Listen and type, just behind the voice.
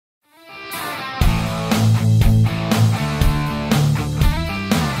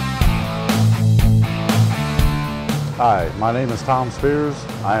Hi, my name is Tom Spears.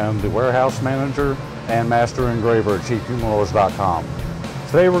 I am the warehouse manager and master engraver at CheapHumidors.com.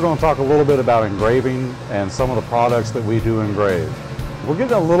 Today we're going to talk a little bit about engraving and some of the products that we do engrave. We're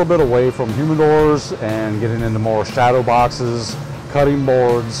getting a little bit away from humidors and getting into more shadow boxes, cutting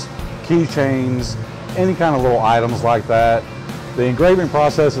boards, keychains, any kind of little items like that. The engraving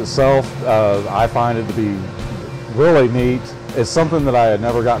process itself, I find it to be really neat. It's something that I had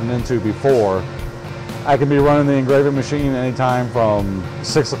never gotten into before. I can be running the engraving machine anytime from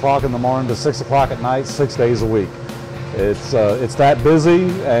 6 o'clock in the morning to 6 o'clock at night, 6 days a week. It's that busy,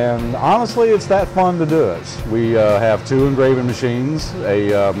 and honestly, it's that fun to do it. We have two engraving machines,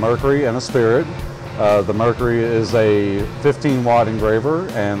 a Mercury and a Spirit. The Mercury is a 15-watt engraver,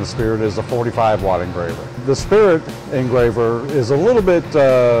 and the Spirit is a 45-watt engraver. The Spirit engraver is a little bit,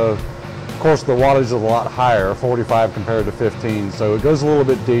 of course, the wattage is a lot higher, 45 compared to 15, so it goes a little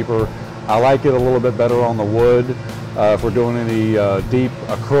bit deeper. I like it a little bit better on the wood. If we're doing any deep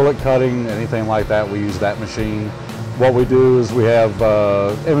acrylic cutting, anything like that, we use that machine. What we do is we have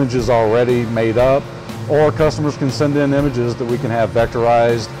images already made up, or customers can send in images that we can have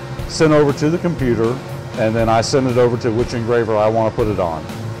vectorized, sent over to the computer, and then I send it over to which engraver I want to put it on.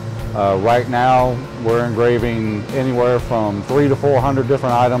 Right now, we're engraving anywhere from 300 to 400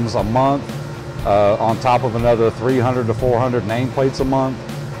 different items a month, on top of another 300 to 400 nameplates a month.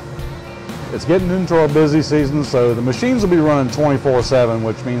 It's getting into our busy season, so the machines will be running 24/7,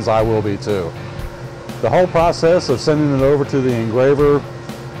 which means I will be too. The whole process of sending it over to the engraver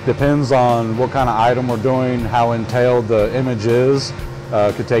depends on what kind of item we're doing, how entailed the image is.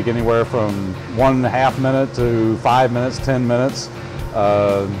 Could take anywhere from 1.5 minutes to 5 minutes, 10 minutes.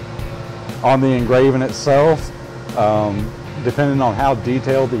 On the engraving itself, depending on how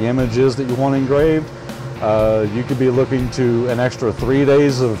detailed the image is that you want engraved, you could be looking to an extra 3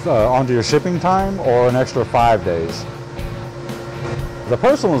 days of onto your shipping time, or an extra 5 days. The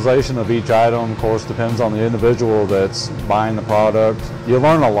personalization of each item, of course, depends on the individual that's buying the product. You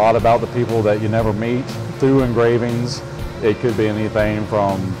learn a lot about the people that you never meet through engravings. It could be anything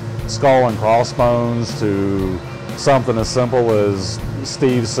from skull and crossbones to something as simple as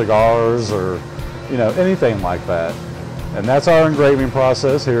Steve's cigars, or anything like that. And that's our engraving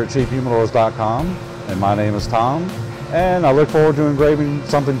process here at CheapHumidors.com. And my name is Tom, and I look forward to engraving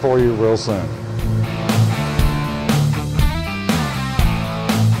something for you real soon.